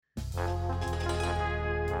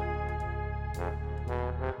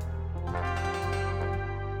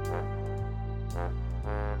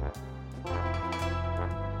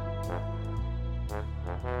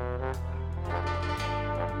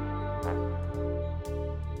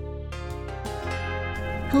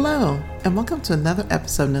Hello, and welcome to another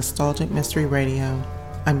episode of Nostalgic Mystery Radio.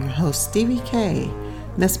 I'm your host, Stevie K,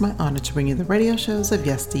 and it's my honor to bring you the radio shows of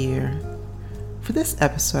yesteryear. For this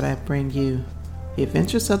episode, I bring you The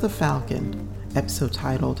Adventures of the Falcon, episode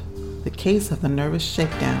titled The Case of the Nervous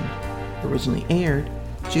Shakedown, originally aired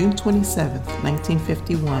June 27,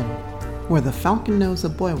 1951, where the Falcon knows a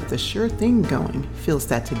boy with a sure thing going feels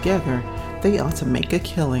that together they ought to make a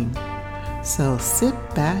killing. So sit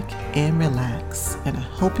back and relax, and I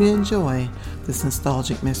hope you enjoy this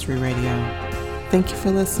Nostalgic Mystery Radio. Thank you for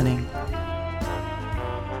listening.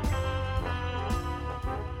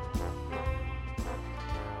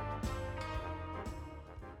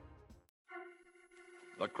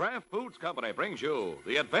 The Kraft Foods Company brings you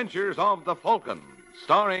The Adventures of the Falcon,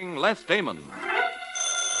 starring Les Damon.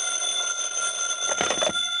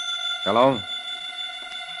 Hello?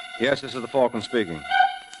 Yes, this is the Falcon speaking.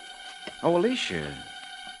 Oh, Alicia.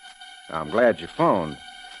 I'm glad you phoned.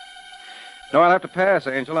 No, I'll have to pass,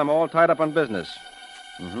 Angel. I'm all tied up on business.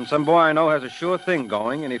 Some boy I know has a sure thing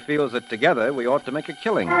going, and he feels that together we ought to make a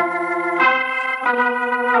killing.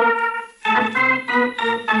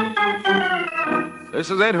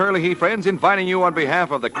 This is Ed Hurley, friends, inviting you on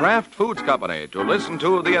behalf of the Kraft Foods Company to listen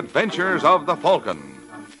to The Adventures of the Falcon.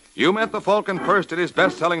 You met the Falcon first in his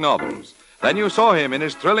best-selling novels. Then you saw him in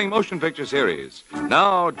his thrilling motion picture series.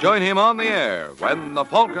 Now join him on the air when the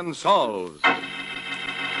Falcon solves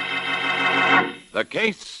the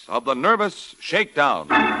case of the nervous Shakedown.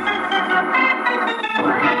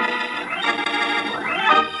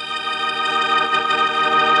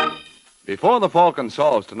 Before the Falcon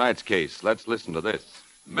solves tonight's case, let's listen to this.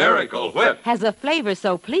 Miracle Whip. Has a flavor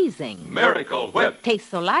so pleasing. Miracle Whip.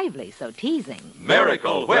 Tastes so lively, so teasing.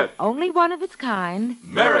 Miracle Whip. Only one of its kind.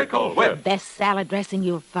 Miracle Whip. Best salad dressing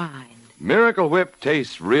you'll find. Miracle Whip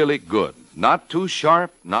tastes really good. Not too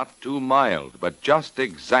sharp, not too mild, but just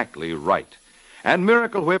exactly right. And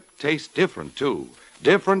Miracle Whip tastes different, too.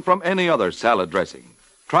 Different from any other salad dressing.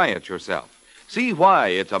 Try it yourself. See why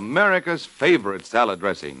it's America's favorite salad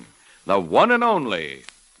dressing. The one and only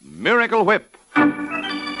Miracle Whip.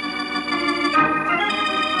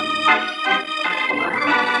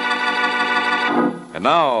 And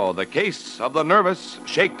now, the case of the nervous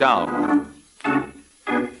Shakedown.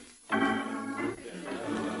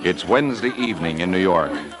 It's Wednesday evening in New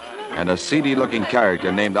York, and a seedy-looking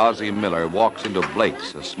character named Ozzie Miller walks into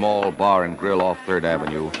Blake's, a small bar and grill off 3rd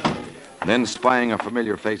Avenue. Then, spying a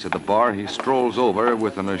familiar face at the bar, he strolls over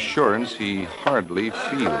with an assurance he hardly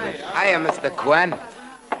feels. Hiya, Mr. Quinn.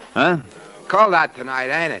 Huh? Cold out tonight,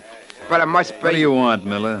 ain't it? But it must be... What do you want,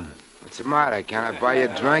 Miller? What's the matter? Can I buy you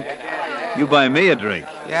a drink? You buy me a drink?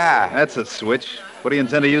 Yeah. That's a switch. What do you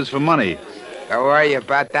intend to use for money? Don't worry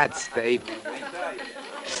about that, Steve.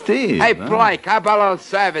 Steve? Hey, huh? Blake, how about a little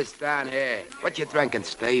service down here? What you drinking,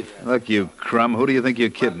 Steve? Look, you crumb, who do you think you're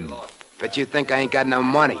kidding? But you think I ain't got no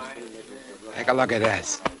money. Take a look at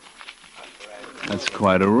this. That's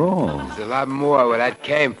quite a roll. There's a lot more where that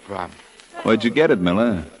came from. Where'd you get it,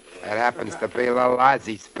 Miller? That happens to be a little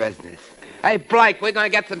Ozzie's business. Hey, Blake, we're gonna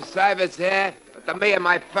get some service here, but me and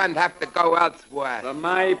my friend have to go elsewhere. For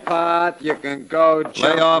my part, you can go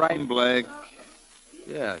Lay off right... him, Blake.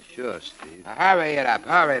 Yeah, sure, Steve. Hurry it up,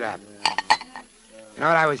 hurry it up. You know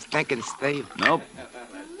what I was thinking, Steve? Nope.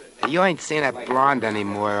 You ain't seen that blonde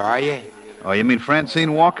anymore, are you? Oh, you mean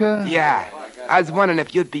Francine Walker? Yeah. I was wondering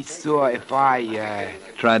if you'd be sore if I,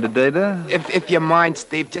 Tried to date her? If you mind,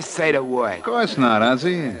 Steve, just say the word. Of course not,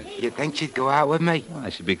 Ozzie. You think she'd go out with me? Well, I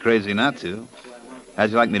should be crazy not to.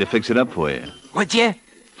 How'd you like me to fix it up for you? Would you?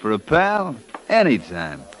 For a pal?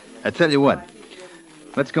 Anytime. I tell you what.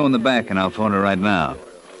 Let's go in the back and I'll phone her right now.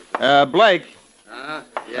 Blake.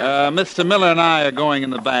 Yeah. Mr. Miller and I are going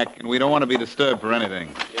in the back, and we don't want to be disturbed for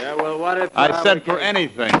anything. Yeah, well, what if... I said for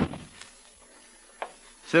anything.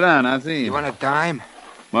 Sit down, Ozzie. You want a dime?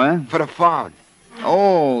 What? For the phone.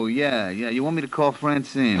 Oh, yeah. You want me to call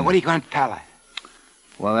Francine? What are you going to tell her?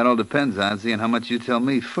 Well, that all depends, Ozzie, on how much you tell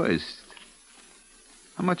me first.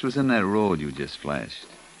 How much was in that roll you just flashed?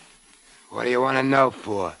 What do you want to know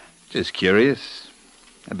for? Just curious.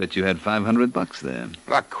 I bet you had $500 there.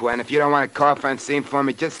 Look, Quinn, if you don't want to call Francine for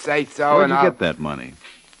me, just say so. Where'd and you I'll... get that money?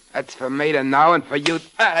 That's for me to know and for you...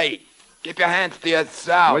 Hey, keep your hands to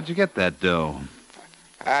yourself. Where'd you get that dough?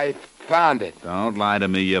 I found it. Don't lie to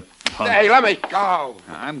me, you punk. Hey, let me go.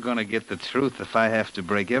 I'm gonna get the truth if I have to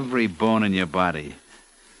break every bone in your body.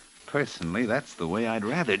 Personally, that's the way I'd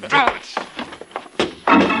rather do it.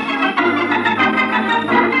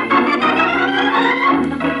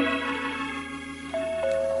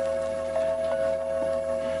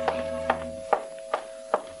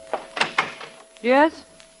 Yes?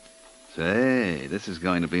 Say, this is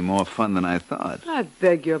going to be more fun than I thought. I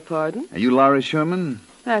beg your pardon. Are you Laura Sherman?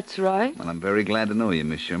 That's right. Well, I'm very glad to know you,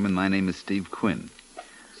 Miss Sherman. My name is Steve Quinn.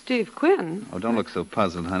 Steve Quinn? Oh, don't look so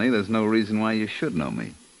puzzled, honey. There's no reason why you should know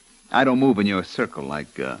me. I don't move in your circle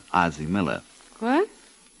like Ozzie Miller. What?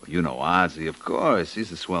 Well, you know Ozzie, of course.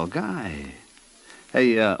 He's a swell guy.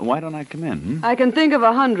 Hey, why don't I come in? I can think of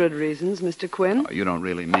 100 reasons, Mr. Quinn. Oh, you don't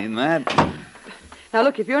really mean that. Now,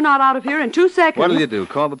 look, if you're not out of here in 2 seconds... What'll you do,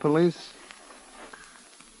 call the police?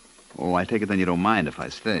 Oh, I take it then you don't mind if I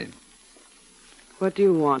stay. What do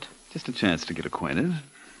you want? Just a chance to get acquainted.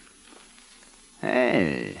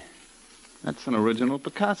 Hey, that's an original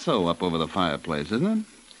Picasso up over the fireplace, isn't it?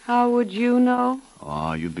 How would you know?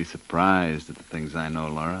 Oh, you'd be surprised at the things I know,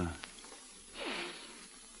 Laura.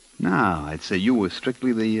 Now, I'd say you were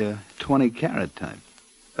strictly the 20-carat type.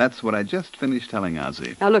 That's what I just finished telling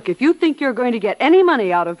Ozzie. Now, look, if you think you're going to get any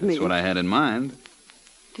money out of me... That's what I had in mind.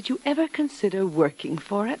 Did you ever consider working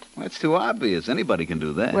for it? Well, it's too obvious. Anybody can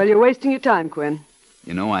do that. Well, you're wasting your time, Quinn.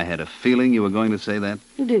 You know, I had a feeling you were going to say that.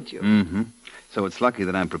 Did you? Mm-hmm. So it's lucky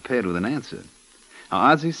that I'm prepared with an answer.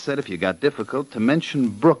 Now, Ozzie said if you got difficult, to mention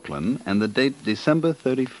Brooklyn and the date December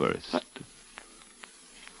 31st.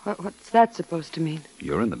 What's that supposed to mean?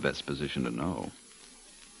 You're in the best position to know.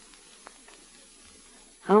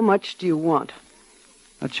 How much do you want?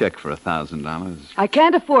 A check for $1,000. I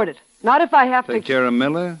can't afford it. Not if I have Take to... care of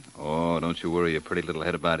Miller? Oh, don't you worry your pretty little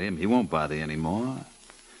head about him. He won't bother you anymore.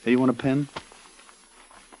 Hey, you want a pen?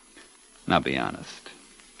 Now, be honest.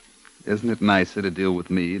 Isn't it nicer to deal with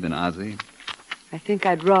me than Ozzie? I think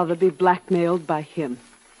I'd rather be blackmailed by him.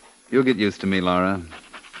 You'll get used to me, Laura.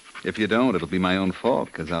 If you don't, it'll be my own fault,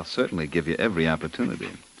 because I'll certainly give you every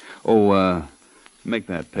opportunity. Oh, make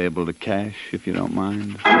that payable to cash, if you don't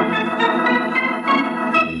mind.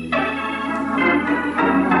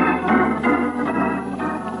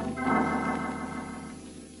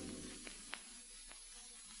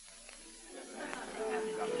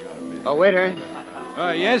 Oh, waiter.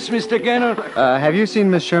 Yes, Mr. Gaynor? Have you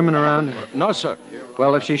seen Miss Sherman around? No, sir.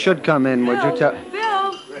 Well, if she should come in, would you tell...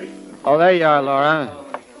 Bill! Oh, there you are, Laura.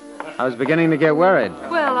 I was beginning to get worried.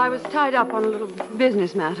 Well, I was tied up on a little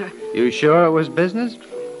business matter. You sure it was business?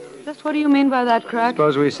 Just what do you mean by that, Crack?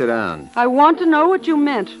 Suppose we sit down. I want to know what you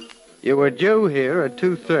meant. You were due here at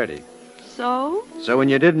 2:30. So? So when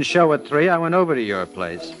you didn't show at 3, I went over to your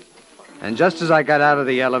place. And just as I got out of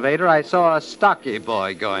the elevator, I saw a stocky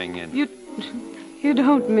boy going in. You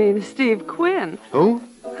don't mean Steve Quinn. Who?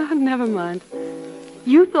 Oh, never mind.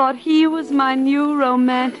 You thought he was my new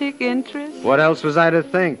romantic interest? What else was I to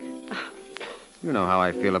think? You know how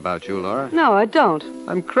I feel about you, Laura. No, I don't.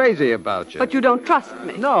 I'm crazy about you. But you don't trust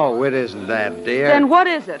me. No, it isn't that, dear. Then what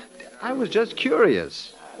is it? I was just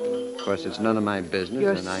curious. Of course, it's none of my business.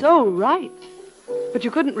 You're so right. But you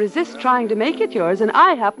couldn't resist trying to make it yours, and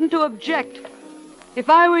I happen to object. If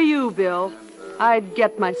I were you, Bill, I'd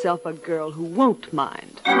get myself a girl who won't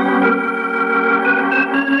mind.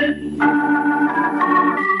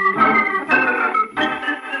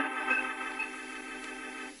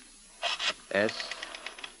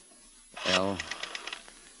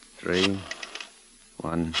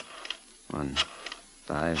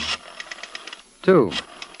 SL31152.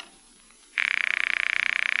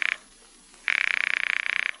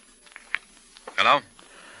 Hello?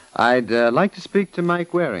 I'd like to speak to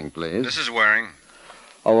Mike Waring, please. This is Waring.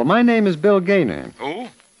 Oh, well, my name is Bill Gaynor. Who?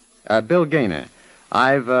 Bill Gaynor.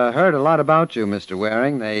 I've heard a lot about you, Mr.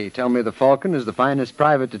 Waring. They tell me the Falcon is the finest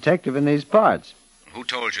private detective in these parts. Who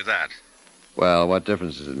told you that? Well, what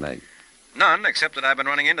difference does it make? None, except that I've been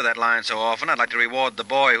running into that line so often, I'd like to reward the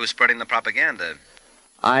boy who's spreading the propaganda.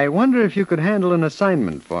 I wonder if you could handle an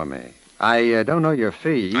assignment for me. I don't know your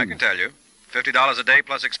fee. I can tell you. $50 a day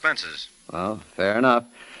plus expenses. Well, fair enough.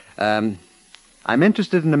 I'm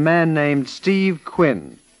interested in a man named Steve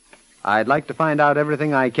Quinn. I'd like to find out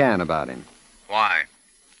everything I can about him. Why?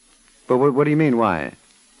 But what do you mean, why?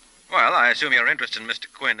 Well, I assume your interest in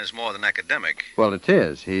Mr. Quinn is more than academic. Well, it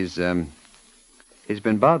is. He's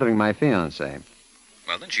been bothering my fiancée.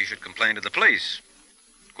 Well, then she should complain to the police.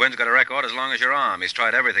 Quinn's got a record as long as your arm. He's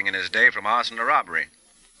tried everything in his day, from arson to robbery.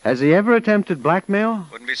 Has he ever attempted blackmail?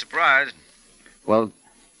 Wouldn't be surprised. Well,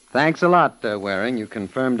 thanks a lot, Waring. You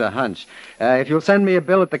confirmed a hunch. If you'll send me a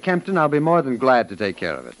bill at the Kempton, I'll be more than glad to take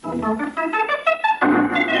care of it.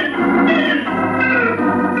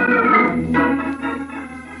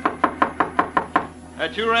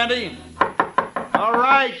 That you, Randy? All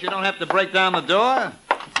right, you don't have to break down the door.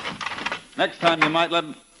 Next time you might let...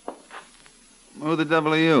 Who the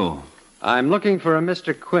devil are you? I'm looking for a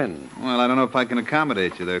Mr. Quinn. Well, I don't know if I can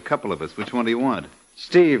accommodate you. There are a couple of us. Which one do you want?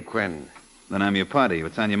 Steve Quinn. Then I'm your party.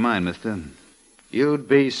 What's on your mind, mister? You'd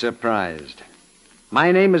be surprised.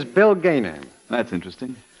 My name is Bill Gaynor. That's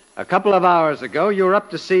interesting. A couple of hours ago, you were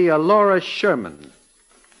up to see Laura Sherman.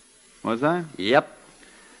 Was I? Yep.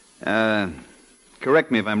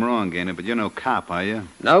 Correct me if I'm wrong, Gaynor, but you're no cop, are you?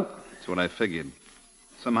 Nope. That's what I figured.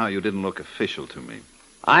 Somehow you didn't look official to me.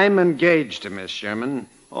 I'm engaged to Miss Sherman.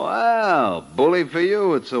 Wow, bully for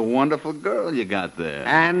you. It's a wonderful girl you got there.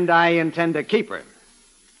 And I intend to keep her.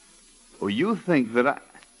 Oh, you think that I...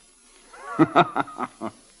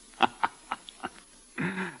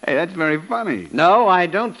 Hey, that's very funny. No, I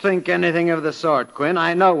don't think anything of the sort, Quinn.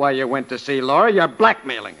 I know why you went to see Laura. You're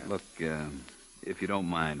blackmailing her. Look, if you don't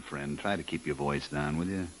mind, friend, try to keep your voice down, will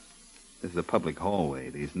you? This is a public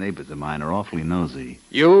hallway. These neighbors of mine are awfully nosy.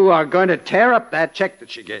 You are going to tear up that check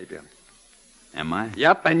that she gave you. Am I?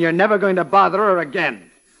 Yep, and you're never going to bother her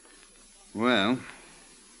again. Well,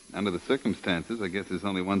 under the circumstances, I guess there's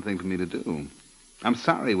only one thing for me to do. I'm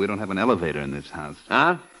sorry we don't have an elevator in this house.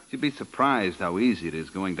 Huh? You'd be surprised how easy it is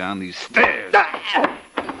going down these stairs.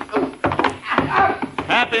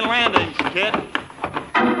 Happy landings, kid.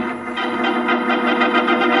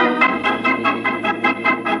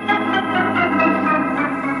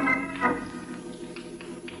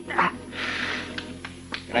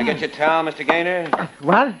 Can I get your towel, Mr. Gaynor?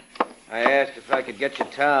 What? I asked if I could get your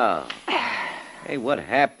towel. Hey, what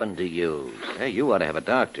happened to you? Hey, you ought to have a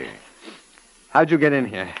doctor. How'd you get in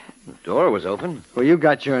here? The door was open. Well, you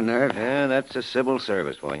got your nerve. Yeah, that's the civil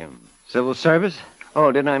service for you. Civil service?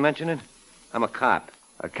 Oh, didn't I mention it? I'm a cop.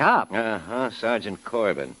 A cop? Uh-huh, Sergeant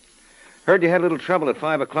Corbin. Heard you had a little trouble at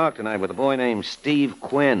 5 o'clock tonight with a boy named Steve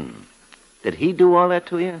Quinn. Did he do all that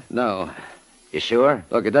to you? No. You sure?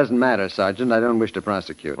 Look, it doesn't matter, Sergeant. I don't wish to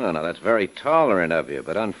prosecute. Well, now, that's very tolerant of you,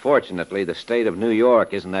 but unfortunately, the state of New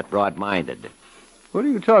York isn't that broad-minded. What are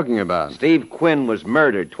you talking about? Steve Quinn was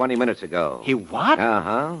murdered 20 minutes ago. He what?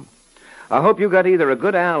 Uh-huh. I hope you got either a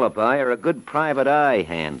good alibi or a good private eye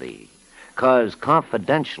handy. 'Cause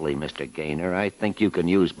confidentially, Mr. Gaynor, I think you can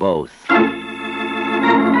use both.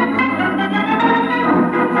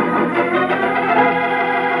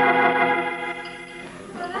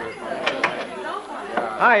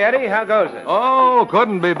 Hi, Eddie. How goes it? Oh,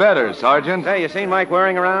 couldn't be better, Sergeant. Say, you seen Mike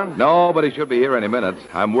Waring around? No, but he should be here any minute.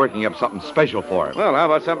 I'm working up something special for him. Well, how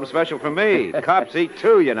about something special for me? Cops eat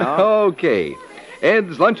too, you know. Okay.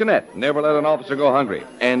 Ed's Luncheonette. Never let an officer go hungry.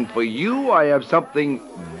 And for you, I have something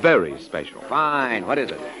very special. Fine. What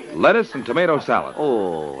is it? Lettuce and tomato salad.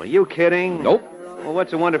 Oh, are you kidding? Nope. Well,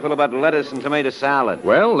 what's so wonderful about lettuce and tomato salad?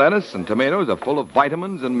 Well, lettuce and tomatoes are full of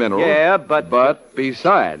vitamins and minerals. Yeah, but... But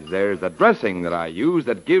besides, there's a dressing that I use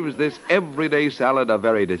that gives this everyday salad a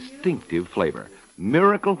very distinctive flavor.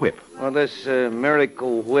 Miracle Whip. Well, this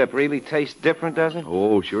Miracle Whip really tastes different, does it?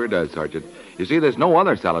 Oh, sure does, Sergeant. You see, there's no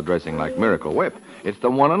other salad dressing like Miracle Whip. It's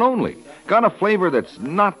the one and only. Got a flavor that's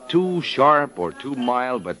not too sharp or too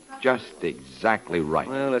mild, but just exactly right.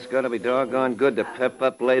 Well, it's got to be doggone good to pep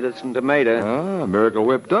up lettuce and tomato. Miracle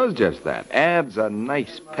Whip does just that. Adds a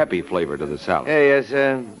nice peppy flavor to the salad. Hey, has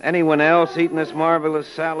anyone else eaten this marvelous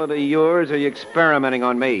salad of yours, or are you experimenting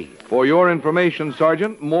on me? For your information,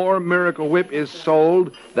 Sergeant, more Miracle Whip is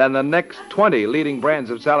sold than the next 20 leading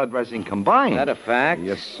brands of salad dressing combined. Is that a fact?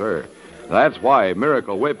 Yes, sir. That's why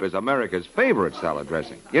Miracle Whip is America's favorite salad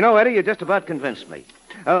dressing. You know, Eddie, you just about convinced me.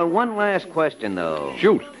 One last question, though.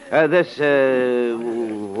 Shoot.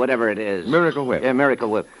 Whatever it is. Miracle Whip. Yeah, Miracle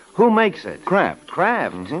Whip. Who makes it? Kraft.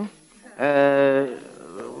 Kraft? Mm-hmm.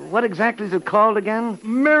 What exactly is it called again?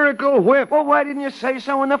 Miracle Whip. Well, why didn't you say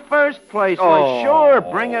so in the first place? Oh. Why, sure,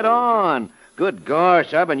 bring it on. Good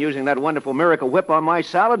gosh, I've been using that wonderful Miracle Whip on my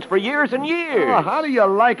salads for years and years. Oh, how do you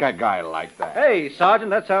like a guy like that? Hey,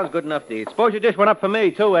 Sergeant, that sounds good enough to eat. Suppose you dish one up for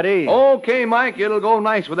me, too, Eddie. Okay, Mike, it'll go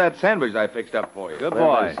nice with that sandwich I fixed up for you. Good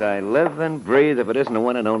Well, boy. as I live and breathe, if it isn't the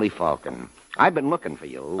one and only Falcon. I've been looking for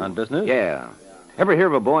you. On business? Yeah. Ever hear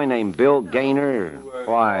of a boy named Bill Gaynor?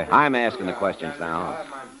 Why? I'm asking the questions now.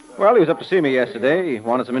 Well, he was up to see me yesterday. He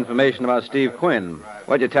wanted some information about Steve Quinn.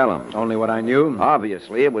 What'd you tell him? Only what I knew.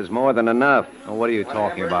 Obviously, it was more than enough. Oh, what are you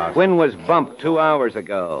talking about? Quinn was bumped 2 hours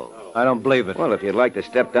ago. I don't believe it. Well, if you'd like to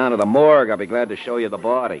step down to the morgue, I'll be glad to show you the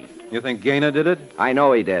body. You think Gaynor did it? I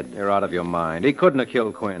know he did. You're out of your mind. He couldn't have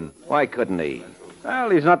killed Quinn. Why couldn't he? Well,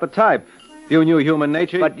 he's not the type. If you knew human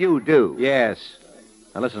nature... But you do. Yes.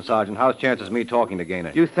 Now, listen, Sergeant, how's chances of me talking to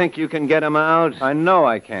Gaynor? You think you can get him out? I know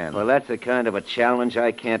I can. Well, that's the kind of a challenge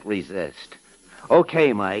I can't resist.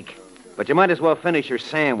 Okay, Mike, but you might as well finish your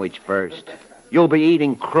sandwich first. You'll be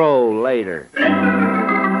eating crow later.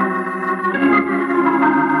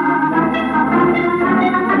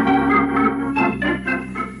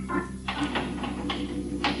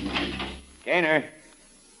 Gaynor.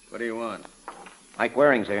 What do you want? Mike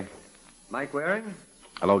Waring's here. Mike Waring?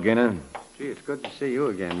 Hello, Gaynor. Gee, it's good to see you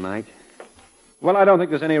again, Mike. Well, I don't think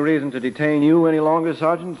there's any reason to detain you any longer,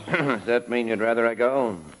 Sergeant. Does that mean you'd rather I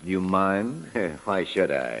go? You mind? Why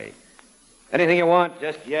should I? Anything you want,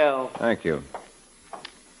 just yell. Thank you.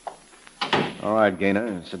 All right,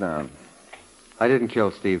 Gaynor, sit down. I didn't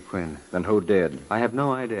kill Steve Quinn. Then who did? I have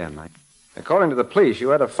no idea, Mike. According to the police, you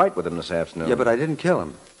had a fight with him this afternoon. Yeah, but I didn't kill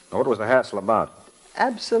him. What was the hassle about?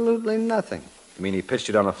 Absolutely nothing. You mean he pitched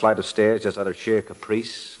you down a flight of stairs just out of sheer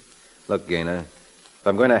caprice? Look, Gaynor, if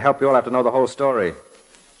I'm going to help you, I'll have to know the whole story.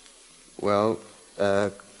 Well,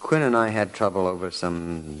 Quinn and I had trouble over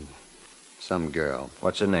some girl.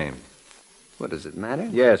 What's her name? What, does it matter?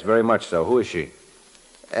 Yes, very much so. Who is she?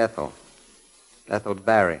 Ethel. Ethel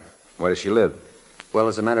Barry. Where does she live? Well,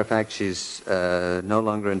 as a matter of fact, she's no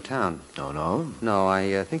longer in town. Oh, no? No,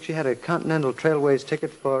 I think she had a Continental Trailways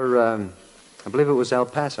ticket for, I believe it was El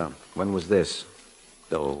Paso. When was this?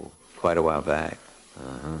 Oh, quite a while back.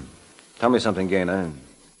 Uh-huh. Tell me something, Gaynor.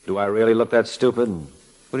 Do I really look that stupid?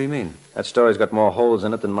 What do you mean? That story's got more holes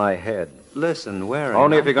in it than my head. Listen, Waring...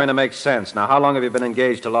 Only if you're going to make sense. Now, how long have you been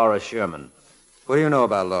engaged to Laura Sherman? What do you know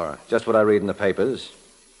about Laura? Just what I read in the papers.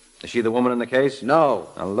 Is she the woman in the case? No.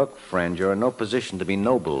 Now, look, friend, you're in no position to be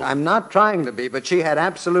noble. I'm not trying to be, but she had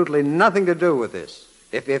absolutely nothing to do with this.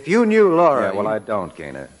 If you knew Laura... Yeah, well, I don't,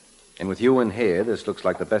 Gaynor. And with you in here, this looks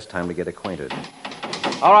like the best time to get acquainted.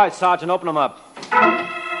 All right, Sergeant, open them up.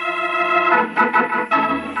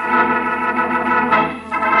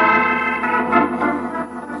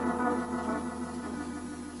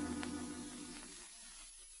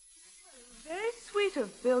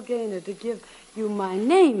 Of Bill Gaynor to give you my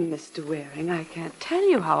name, Mr. Waring. I can't tell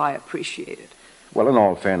you how I appreciate it. Well, in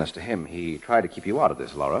all fairness to him, he tried to keep you out of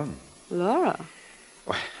this, Laura. Laura?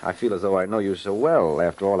 Well, I feel as though I know you so well.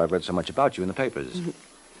 After all, I've read so much about you in the papers.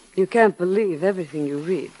 You can't believe everything you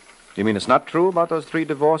read. You mean it's not true about those 3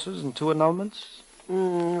 divorces and 2 annulments?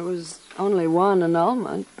 It was only 1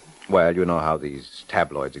 annulment. Well, you know how these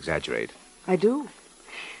tabloids exaggerate. I do.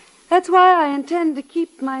 That's why I intend to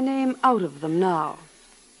keep my name out of them now.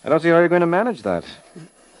 I don't see how you're going to manage that.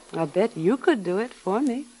 I bet you could do it for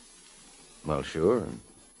me. Well, sure.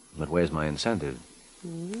 But where's my incentive?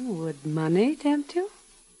 Would money tempt you?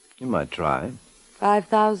 You might try.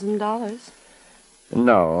 $5,000.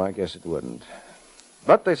 No, I guess it wouldn't.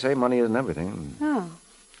 But they say money isn't everything. Oh.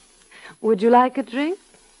 Would you like a drink?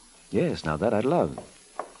 Yes, now that I'd love.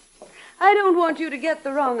 I don't want you to get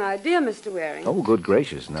the wrong idea, Mr. Waring. Oh, good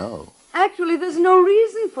gracious, no. Actually, there's no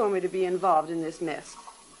reason for me to be involved in this mess.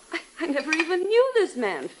 I never even knew this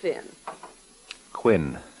man, Finn.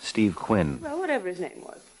 Quinn. Steve Quinn. Well, whatever his name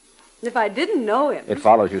was. And if I didn't know him... It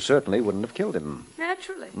follows you certainly wouldn't have killed him.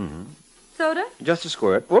 Naturally. Mm-hmm. Soda? Just a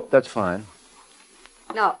squirt. Whoop, that's fine.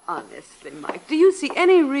 Now, honestly, Mike, do you see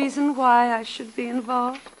any reason why I should be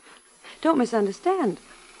involved? Don't misunderstand.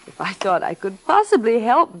 If I thought I could possibly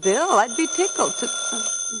help Bill, I'd be tickled to...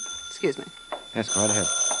 excuse me. Yes, go right ahead.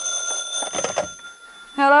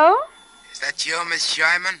 Hello? Is that you, Miss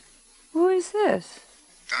Sherman? Who is this?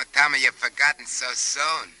 Don't tell me you've forgotten so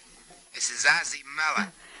soon. This is Ozzie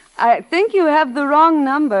Miller. I think you have the wrong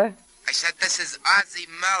number. I said this is Ozzie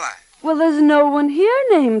Miller. Well, there's no one here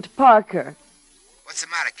named Parker. What's the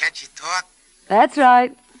matter? Can't you talk? That's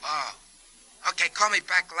right. Oh. Okay, call me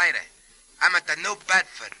back later. I'm at the New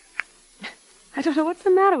Bedford. I don't know what's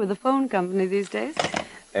the matter with the phone company these days.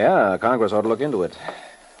 Yeah, Congress ought to look into it.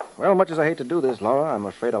 Well, much as I hate to do this, Laura, I'm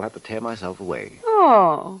afraid I'll have to tear myself away.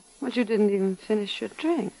 Oh, but you didn't even finish your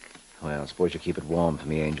drink. Well, suppose you keep it warm for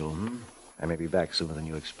me, Angel. I may be back sooner than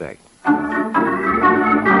you expect.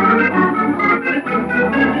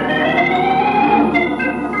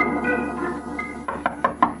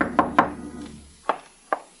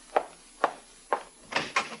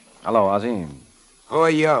 Hello, Ozzie. Who are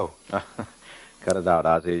you? Cut it out,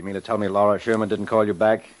 Ozzie. You mean to tell me Laura Sherman didn't call you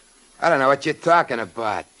back? I don't know what you're talking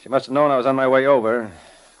about. She must have known I was on my way over.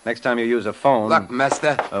 Next time you use a phone... Look,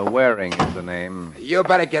 mister. Waring is the name. You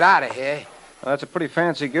better get out of here. Well, that's a pretty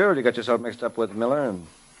fancy girl you got yourself mixed up with, Miller. And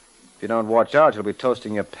if you don't watch out, you'll be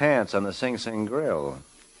toasting your pants on the Sing Sing Grill.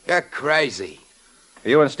 You're crazy. Are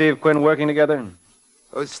you and Steve Quinn working together?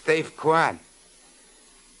 Who's Steve Quinn?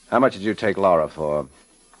 How much did you take Laura for?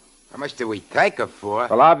 How much did we take her for?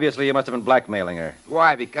 Well, obviously you must have been blackmailing her.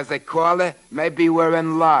 Why? Because they called her? Maybe we're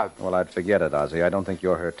in love. Well, I'd forget it, Ozzie. I don't think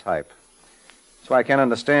you're her type. That's why I can't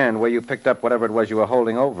understand where you picked up whatever it was you were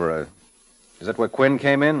holding over her. Is that where Quinn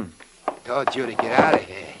came in? Told you to get out of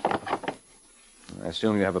here. I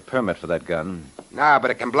assume you have a permit for that gun. No, but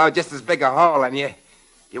it can blow just as big a hole in you.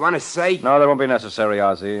 You want to say? No, that won't be necessary,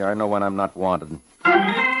 Ozzy. I know when I'm not wanted. Four,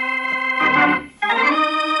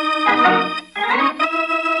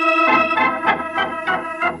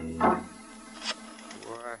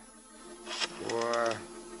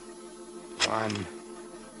 1,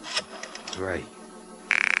 3.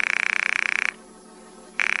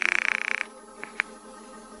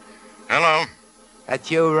 Hello. That's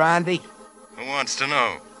you, Randy? Who wants to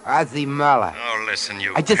know? Ozzy Muller. Oh, listen,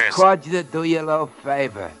 you I just pest. called you to do you a little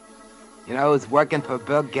favor. You know who's working for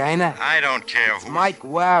Bill Gaynor? I don't care It's who. Mike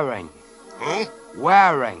Waring. Who?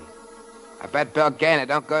 Waring. I bet Bill Gaynor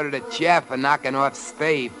don't go to the chair for knocking off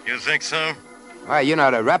Steve. You think so? Well, you know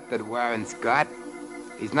the rep that Waring's got.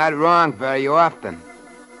 He's not wrong very often.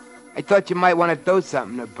 I thought you might want to do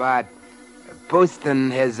something about boosting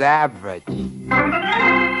his average.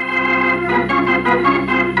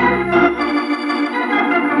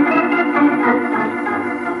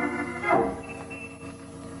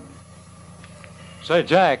 Say,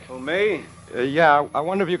 Jack. Who, me? Yeah, I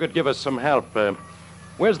wonder if you could give us some help.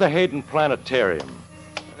 Where's the Hayden Planetarium?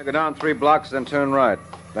 I go down 3 blocks, then turn right.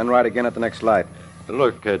 Then right again at the next light.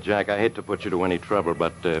 Look, Jack, I hate to put you to any trouble,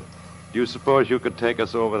 but do you suppose you could take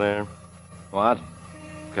us over there? What?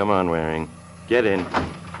 Come on, Waring. Get in.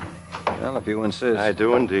 Well, if you insist. I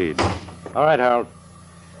do indeed. All right, Harold.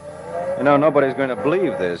 You know, nobody's going to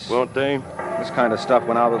believe this. Won't they? This kind of stuff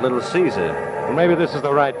went out with Little Caesar. Well, maybe this is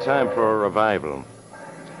the right time for a revival.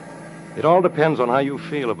 It all depends on how you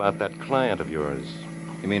feel about that client of yours.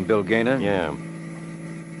 You mean Bill Gaynor? Yeah.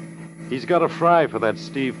 He's got a fry for that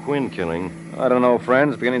Steve Quinn killing. I don't know,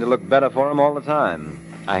 friends. Beginning to look better for him all the time.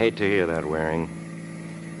 I hate to hear that, Waring.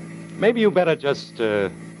 Maybe you better just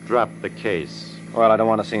drop the case. Well, I don't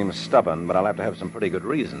want to seem stubborn, but I'll have to have some pretty good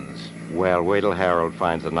reasons. Well, wait till Harold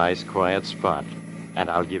finds a nice, quiet spot, and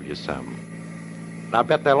I'll give you some. And I'll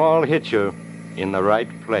bet they'll all hit you in the right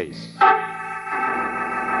place.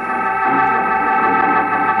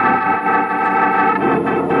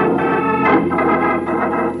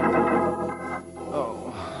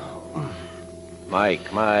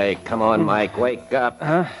 Mike, come on, Mike, wake up.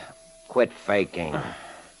 Huh? Quit faking.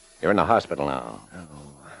 You're in the hospital now.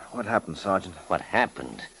 What happened, Sergeant? What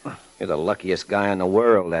happened? You're the luckiest guy in the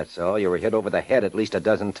world, that's all. You were hit over the head at least a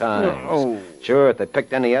dozen times. Oh. Sure, if they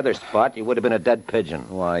picked any other spot, you would have been a dead pigeon.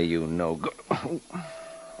 Why, you no good.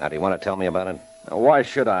 Now, do you want to tell me about it? Now, why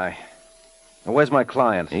should I? Now, where's my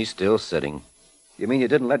client? He's still sitting. You mean you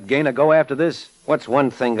didn't let Gaynor go after this? What's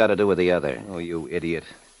one thing got to do with the other? Oh, you idiot.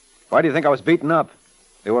 Why do you think I was beaten up?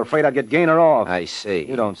 They were afraid I'd get Gaynor off. I see.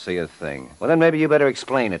 You don't see a thing. Well, then maybe you better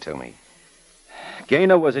explain it to me.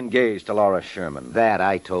 Gaynor was engaged to Laura Sherman. That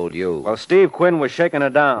I told you. Well, Steve Quinn was shaking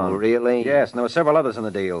her down. Oh, really? Yes, and there were several others in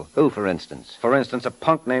the deal. Who, for instance? For instance, a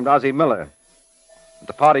punk named Ozzie Miller.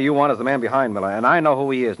 The party you want is the man behind Miller, and I know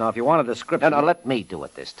who he is. Now, if you want a description... No, let me do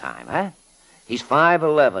it this time, huh? He's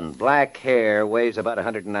 5'11", black hair, weighs about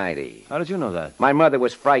 190. How did you know that? My mother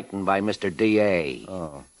was frightened by Mr. D.A.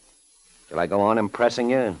 Oh. Shall I go on impressing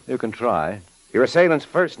you? You can try. Your assailant's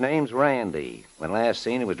first name's Randy. When last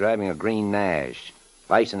seen, he was driving a green Nash.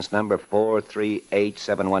 License number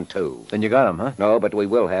 438712. Then you got him, huh? No, but we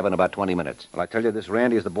will have in about 20 minutes. Well, I tell you, this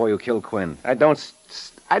Randy is the boy who killed Quinn. I don't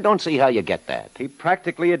see how you get that. He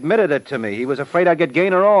practically admitted it to me. He was afraid I'd get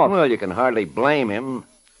Gaynor off. Well, you can hardly blame him.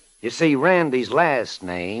 You see, Randy's last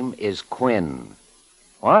name is Quinn.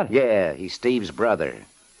 What? Yeah, he's Steve's brother.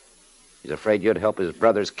 He's afraid you'd help his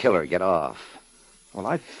brother's killer get off. Well,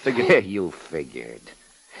 I figured... Yeah, you figured.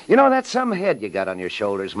 You know, that's some head you got on your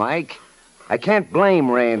shoulders, Mike. I can't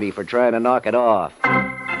blame Randy for trying to knock it off.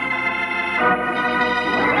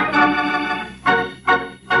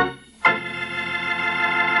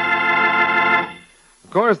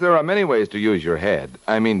 Of course, there are many ways to use your head.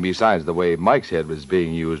 I mean, besides the way Mike's head was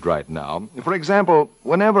being used right now. For example,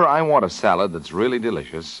 whenever I want a salad that's really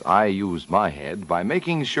delicious, I use my head by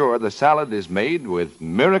making sure the salad is made with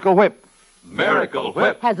Miracle Whip. Miracle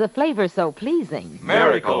Whip. Has a flavor so pleasing.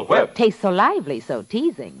 Miracle Whip. Tastes so lively, so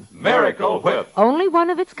teasing. Miracle Whip. Only one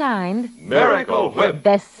of its kind. Miracle Whip.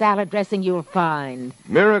 Best salad dressing you'll find.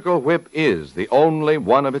 Miracle Whip is the only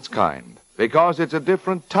one of its kind because it's a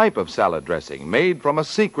different type of salad dressing made from a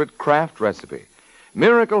secret craft recipe.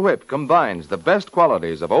 Miracle Whip combines the best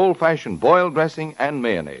qualities of old-fashioned boiled dressing and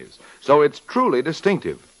mayonnaise, so it's truly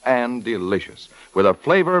distinctive and delicious, with a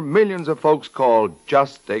flavor millions of folks call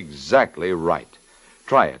just exactly right.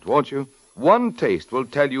 Try it, won't you? One taste will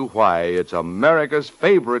tell you why it's America's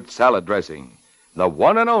favorite salad dressing. The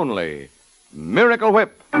one and only Miracle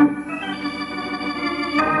Whip.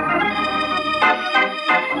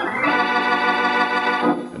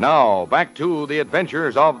 Now, back to the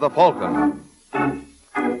adventures of the Falcon.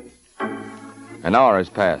 An hour has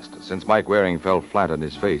passed since Mike Waring fell flat on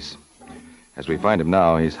his face. As we find him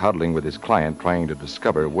now, he's huddling with his client, trying to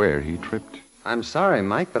discover where he tripped. I'm sorry,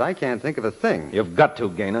 Mike, but I can't think of a thing. You've got to,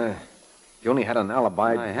 Gaynor. If you only had an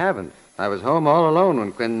alibi... I haven't. I was home all alone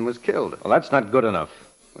when Quinn was killed. Well, that's not good enough.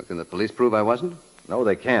 Well, can the police prove I wasn't? No,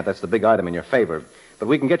 they can't. That's the big item in your favor. But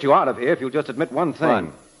we can get you out of here if you'll just admit one thing.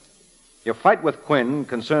 What? Your fight with Quinn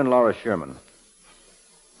concerned Laura Sherman.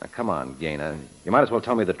 Now, come on, Gaynor. You might as well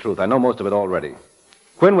tell me the truth. I know most of it already.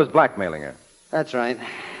 Quinn was blackmailing her. That's right.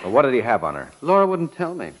 Well, what did he have on her? Laura wouldn't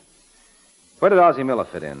tell me. Where did Ozzie Miller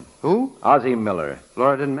fit in? Who? Ozzie Miller.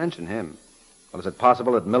 Laura didn't mention him. Well, is it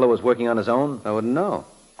possible that Miller was working on his own? I wouldn't know.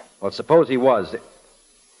 Well, suppose he was.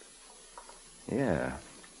 Yeah.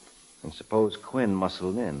 And suppose Quinn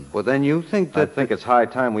muscled in. Well, then you think that... I think it's high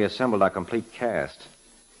time we assembled our complete cast.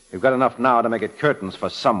 We've got enough now to make it curtains for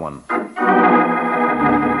someone.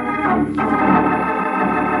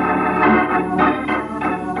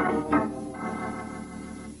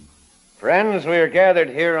 Friends, we are gathered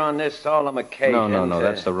here on this solemn occasion. No.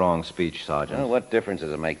 That's the wrong speech, Sergeant. Well, what difference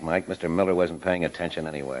does it make, Mike? Mr. Miller wasn't paying attention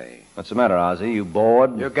anyway. What's the matter, Ozzie? You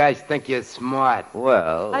bored? You guys think you're smart.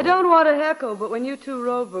 Well... I don't want to heckle, but when you two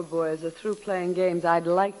Rover boys are through playing games, I'd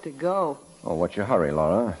like to go. Oh, what's your hurry,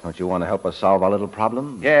 Laura? Don't you want to help us solve our little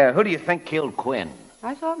problem? Yeah, who do you think killed Quinn?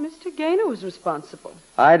 I thought Mr. Gaynor was responsible.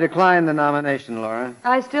 I decline the nomination, Laura.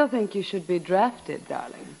 I still think you should be drafted,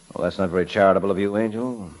 darling. Well, that's not very charitable of you,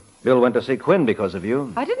 Angel. Bill went to see Quinn because of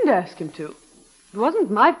you. I didn't ask him to. It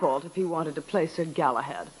wasn't my fault if he wanted to play Sir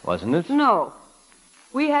Galahad. Wasn't it? No.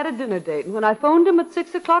 We had a dinner date, and when I phoned him at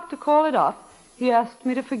 6 o'clock to call it off, he asked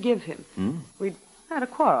me to forgive him. We'd had a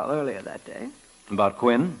quarrel earlier that day. About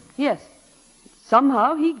Quinn? Yes.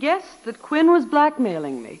 Somehow he guessed that Quinn was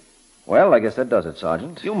blackmailing me. Well, I guess that does it,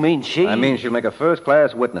 Sergeant. You mean she... I mean she'll make a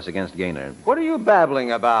first-class witness against Gaynor. What are you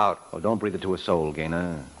babbling about? Well, don't breathe it to a soul,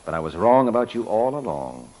 Gaynor. But I was wrong about you all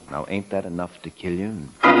along. Now, ain't that enough to kill you?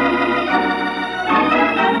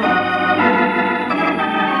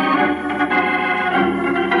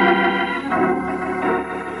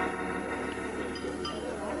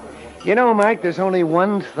 You know, Mike, there's only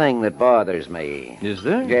one thing that bothers me. Is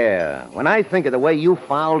there? Yeah. When I think of the way you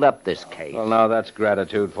fouled up this case. Well, now, that's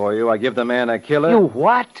gratitude for you. I give the man a killer. You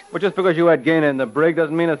what? Well, just because you had Gaynor in the brig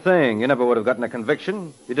doesn't mean a thing. You never would have gotten a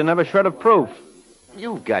conviction. You didn't have a shred of proof.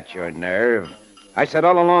 You've got your nerve. I said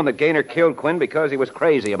all along that Gaynor killed Quinn because he was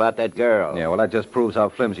crazy about that girl. Yeah, well, that just proves how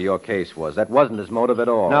flimsy your case was. That wasn't his motive at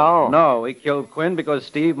all. No? No, he killed Quinn because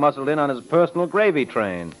Steve muscled in on his personal gravy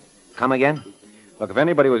train. Come again? Look, if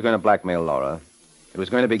anybody was going to blackmail Laura, it was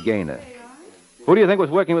going to be Gaynor. Who do you think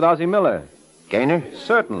was working with Ozzie Miller? Gaynor?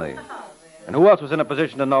 Certainly. And who else was in a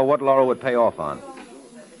position to know what Laura would pay off on?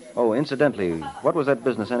 Oh, incidentally, what was that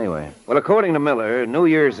business anyway? Well, according to Miller, New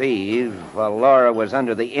Year's Eve, while Laura was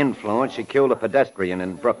under the influence, she killed a pedestrian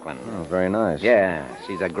in Brooklyn. Oh, very nice. Yeah,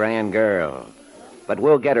 she's a grand girl. But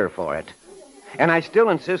we'll get her for it. And I still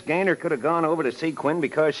insist Gaynor could have gone over to see Quinn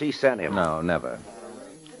because she sent him. No, never.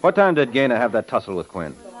 What time did Gaynor have that tussle with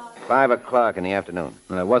Quinn? 5 o'clock in the afternoon.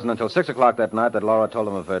 And it wasn't until 6 o'clock that night that Laura told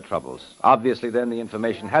him of her troubles. Obviously, then, the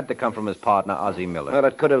information had to come from his partner, Ozzie Miller. Well,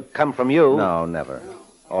 it could have come from you. No, never.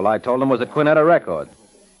 All I told him was that Quinn had a record.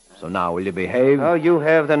 So now, will you behave? Oh, you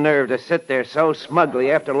have the nerve to sit there so smugly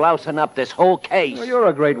after lousing up this whole case. Well, you're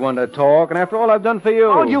a great one to talk, and after all I've done for you...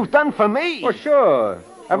 All you've done for me? Well, sure.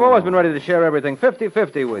 I've always been ready to share everything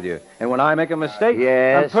 50-50 with you. And when I make a mistake,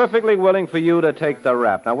 yes, I'm perfectly willing for you to take the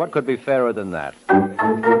rap. Now, what could be fairer than that?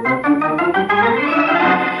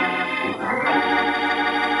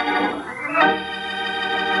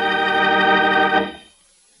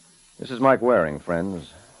 This is Mike Waring,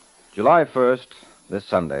 friends. July 1st, this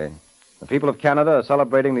Sunday, the people of Canada are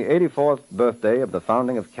celebrating the 84th birthday of the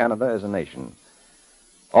founding of Canada as a nation.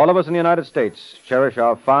 All of us in the United States cherish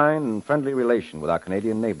our fine and friendly relation with our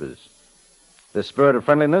Canadian neighbors. This spirit of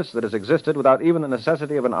friendliness that has existed without even the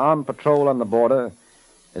necessity of an armed patrol on the border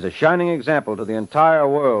is a shining example to the entire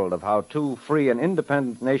world of how two free and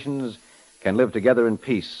independent nations can live together in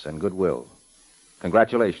peace and goodwill.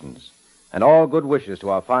 Congratulations, and all good wishes to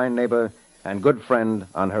our fine neighbor and good friend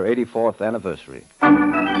on her 84th anniversary.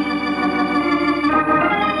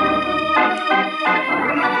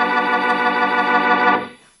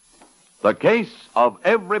 The Case of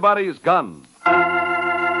Everybody's Gun.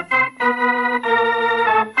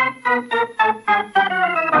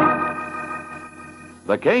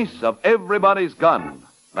 The Case of Everybody's Gun.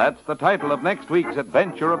 That's the title of next week's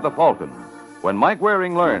adventure of the Falcon, when Mike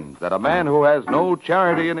Waring learns that a man who has no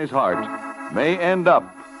charity in his heart may end up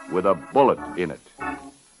with a bullet in it.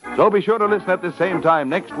 So be sure to listen at the same time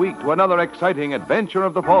next week to another exciting adventure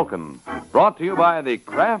of the Falcon. Brought to you by the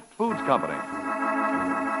Kraft Foods Company.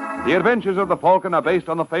 The Adventures of the Falcon are based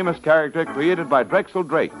on the famous character created by Drexel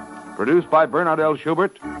Drake, produced by Bernard L.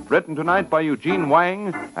 Schubert, written tonight by Eugene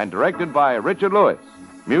Wang, and directed by Richard Lewis.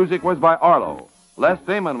 Music was by Arlo. Les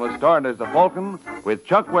Damon was starred as the Falcon, with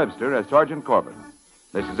Chuck Webster as Sergeant Corbett.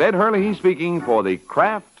 This is Ed Hurley speaking for the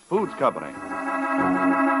Kraft Foods Company.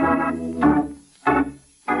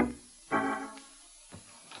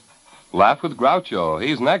 Laugh with Groucho.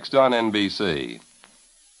 He's next on NBC.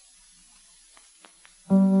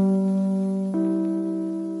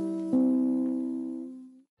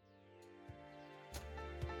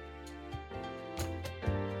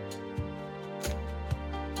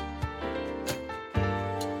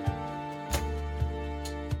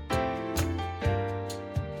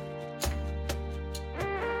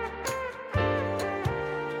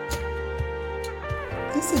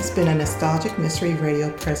 This has been a Nostalgic Mystery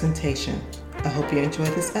Radio presentation. I hope you enjoyed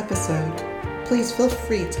this episode. Please feel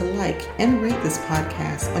free to like and rate this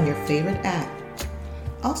podcast on your favorite app.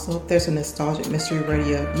 Also, there's a Nostalgic Mystery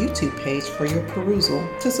Radio YouTube page for your perusal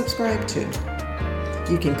to subscribe to.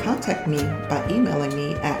 You can contact me by emailing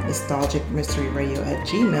me at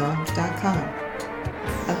nostalgicmysteryradio@gmail.com.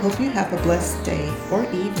 I hope you have a blessed day or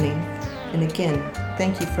evening. And again,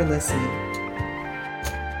 thank you for listening.